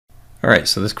Alright,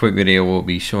 so this quick video will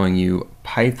be showing you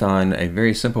Python, a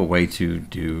very simple way to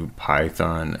do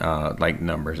Python like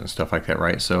numbers and stuff like that,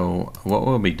 right? So what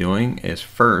we'll be doing is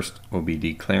first we'll be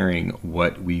declaring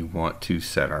what we want to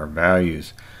set our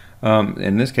values.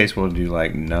 In this case we'll do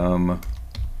like num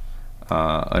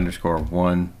underscore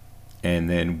 1, and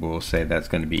then we'll say that's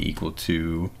going to be equal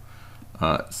to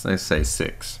let's say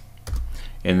 6,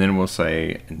 and then we'll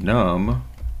say num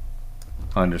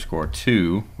underscore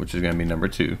 2, which is going to be number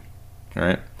 2. All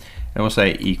right, and we'll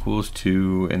say equals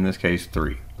to, in this case,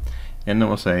 3, and then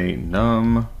we'll say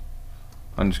num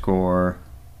underscore,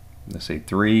 let's say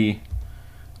 3,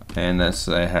 and let's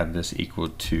have this equal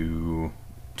to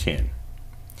 10.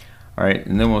 All right,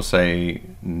 and then we'll say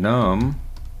num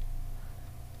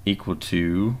equal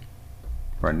to,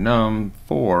 or num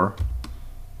 4,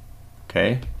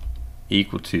 okay,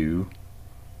 equal to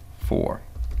 4.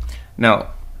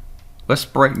 Now let's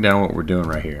break down what we're doing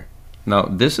right here. Now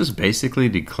this is basically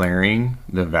declaring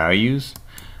the values.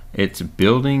 It's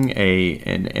building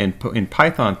and in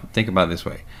Python, think about it this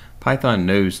way. Python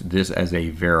knows this as a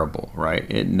variable, right?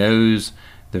 It knows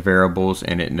the variables,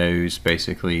 and it knows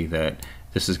basically that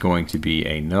this is going to be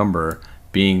a number,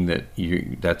 being that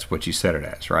that's what you set it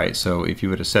as, right? So if you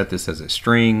were to set this as a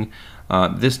string,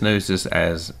 this knows this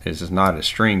as is not a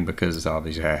string because it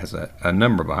obviously has a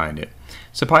number behind it.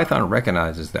 So Python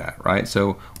recognizes that, right?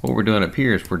 So what we're doing up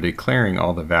here is we're declaring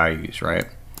all the values, right?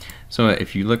 So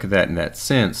if you look at that in that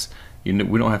sense, we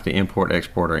don't have to import,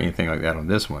 export, or anything like that on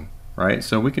this one, right?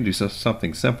 So we can do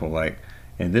something simple, like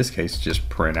in this case, just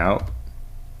print out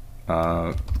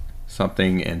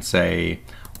something and say,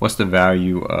 what's the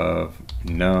value of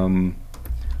num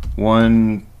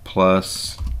 1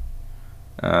 plus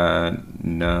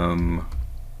num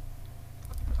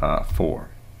 4?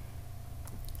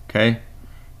 Okay,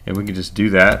 and we can just do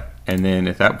that, and then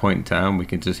at that point in time we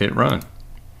can just hit run,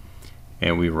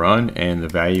 and we run, and the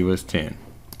value is 10.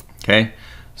 Okay,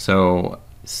 so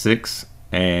 6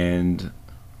 and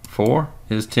 4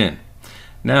 is 10.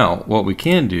 Now what we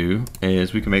can do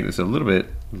is we can make this a little bit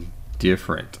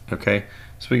different. Okay,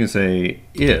 so we can say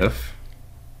if,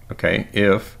 okay,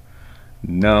 if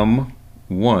num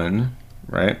 1,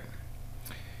 right,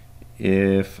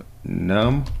 if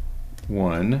num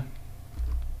 1,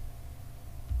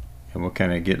 and we'll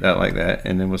kind of get that like that,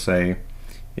 and then we'll say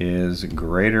is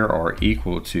greater or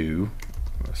equal to,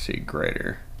 let's see,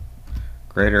 greater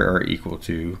or equal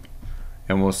to,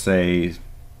 and we'll say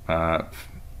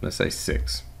let's say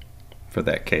 6 for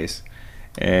that case.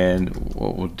 And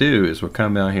what we'll do is we'll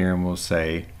come down here and we'll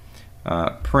say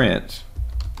print,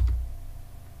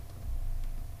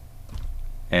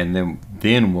 and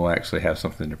then we'll actually have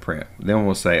something to print. Then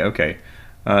we'll say, okay,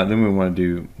 then we want to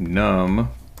do num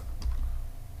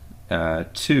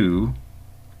 2,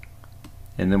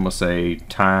 and then we'll say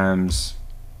times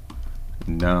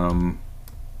num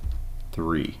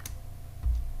 3,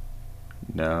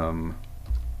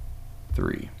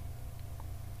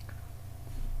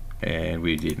 and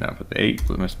we did not put the 8.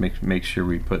 We must make sure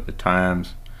we put the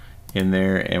times in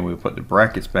there, and we'll put the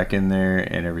brackets back in there,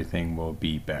 and everything will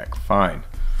be back fine.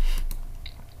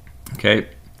 Okay,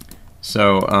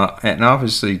 so and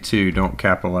obviously too, don't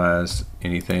capitalize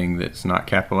anything that's not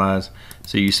capitalized.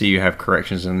 So you see you have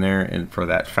corrections in there, and for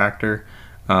that factor.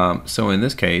 So in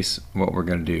this case, what we're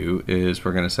going to do is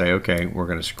we're going to say, okay, we're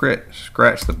going to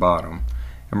scratch the bottom,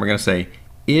 and we're going to say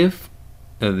if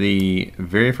the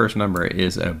very first number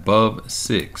is above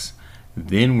 6,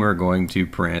 then we're going to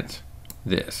print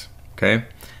this. Okay,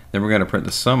 then we're going to print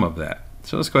the sum of that.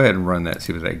 So let's go ahead and run that,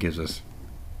 see what that gives us.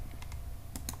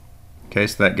 Okay,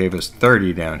 so that gave us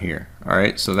 30 down here. All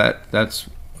right, so that's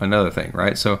another thing,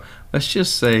 right? So let's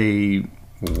just say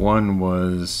 1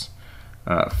 was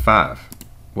 5.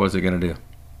 What's it going to do?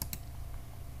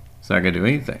 It's not going to do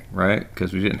anything, right?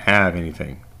 Because we didn't have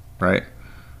anything, right?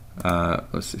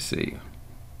 Let's see.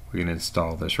 We're going to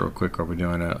install this real quick. Are we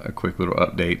doing a quick little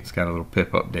update? It's got a little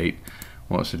pip update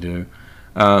wants to do.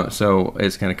 So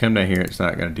it's going to come down here. It's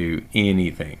not going to do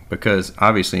anything because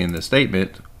obviously in the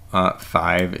statement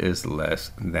 5 is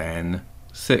less than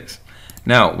 6.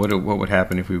 Now what would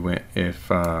happen if we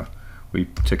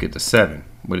took it to 7?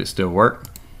 Would it still work?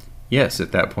 Yes,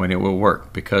 at that point it will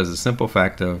work, because the simple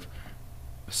fact of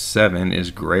 7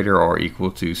 is greater or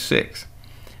equal to 6.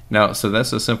 Now, so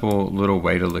that's a simple little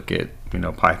way to look at,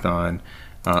 Python.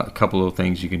 A couple of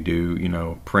things you can do,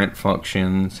 print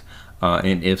functions,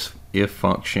 and if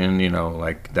function,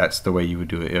 like that's the way you would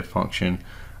do an if function.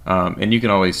 And you can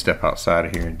always step outside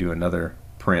of here and do another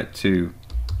print too.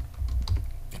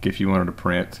 Like if you wanted to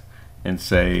print and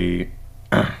say,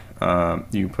 you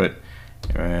can put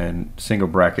in single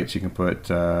brackets, you can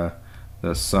put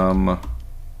the sum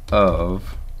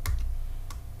of,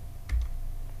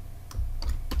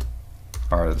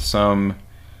 or the sum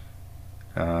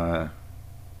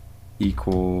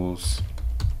equals,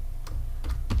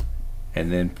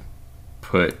 and then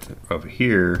put over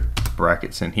here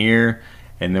brackets in here,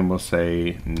 and then we'll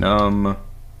say num,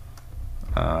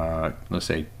 let's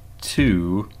say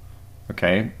 2.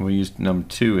 Okay, we'll use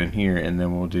num2 in here, and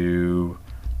then we'll do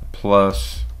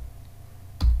plus.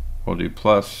 We'll do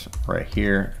plus right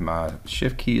here. My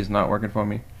shift key is not working for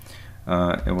me,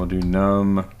 and we'll do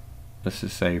num. Let's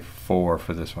just say 4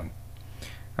 for this one.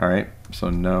 All right, so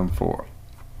num4.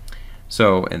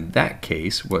 So in that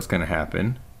case, what's going to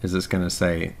happen is it's going to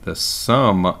say the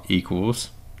sum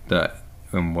equals the,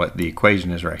 and what the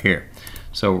equation is right here.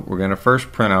 So we're going to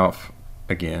first print off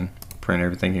again, print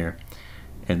everything here,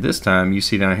 and this time you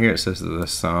see down here it says that the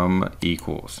sum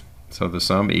equals. So the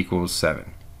sum equals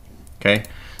 7. Okay,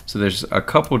 so there's a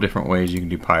couple different ways you can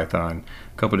do Python,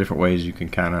 a couple different ways you can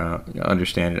kind of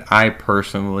understand it. I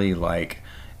personally like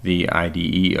the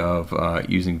IDE of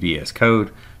using VS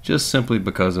Code, just simply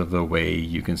because of the way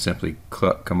you can simply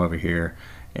come over here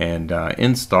and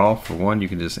install. For one, you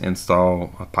can just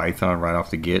install a Python right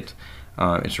off the get.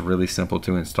 It's really simple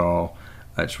to install.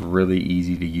 It's really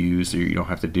easy to use. You don't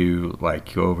have to do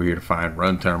like go over here to find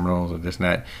run terminals or this and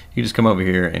that. You just come over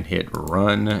here and hit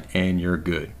run and you're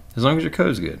good, as long as your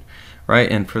code's good,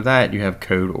 right? And for that you have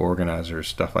code organizers,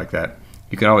 stuff like that.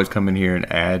 You can always come in here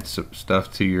and add some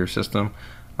stuff to your system.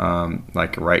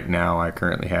 Like right now I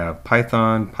currently have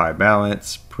Python,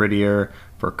 PyBalance, Prettier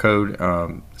for code,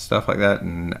 stuff like that,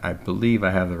 and I believe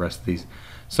I have the rest of these.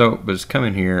 So, but just come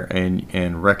in here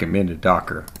and recommend a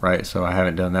Docker, right? So I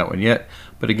haven't done that one yet,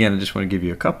 but again, I just want to give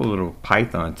you a couple little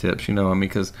Python tips, you know, I mean,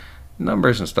 because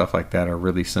numbers and stuff like that are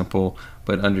really simple,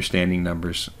 but understanding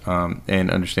numbers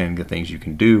and understanding the things you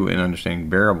can do and understanding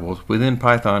variables within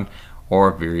Python are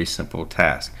a very simple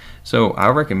task. So I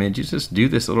recommend you just do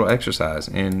this little exercise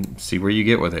and see where you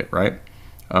get with it, right?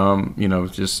 You know,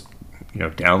 just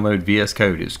download VS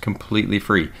Code. It's completely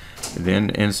free. Then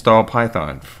install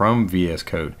Python from VS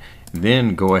Code.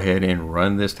 Then go ahead and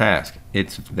run this task.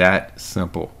 It's that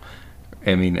simple.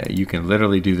 I mean, you can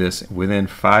literally do this within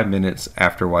 5 minutes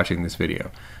after watching this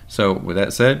video. So with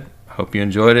that said, I hope you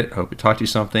enjoyed it. Hope it taught you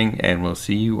something, and we'll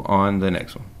see you on the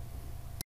next one.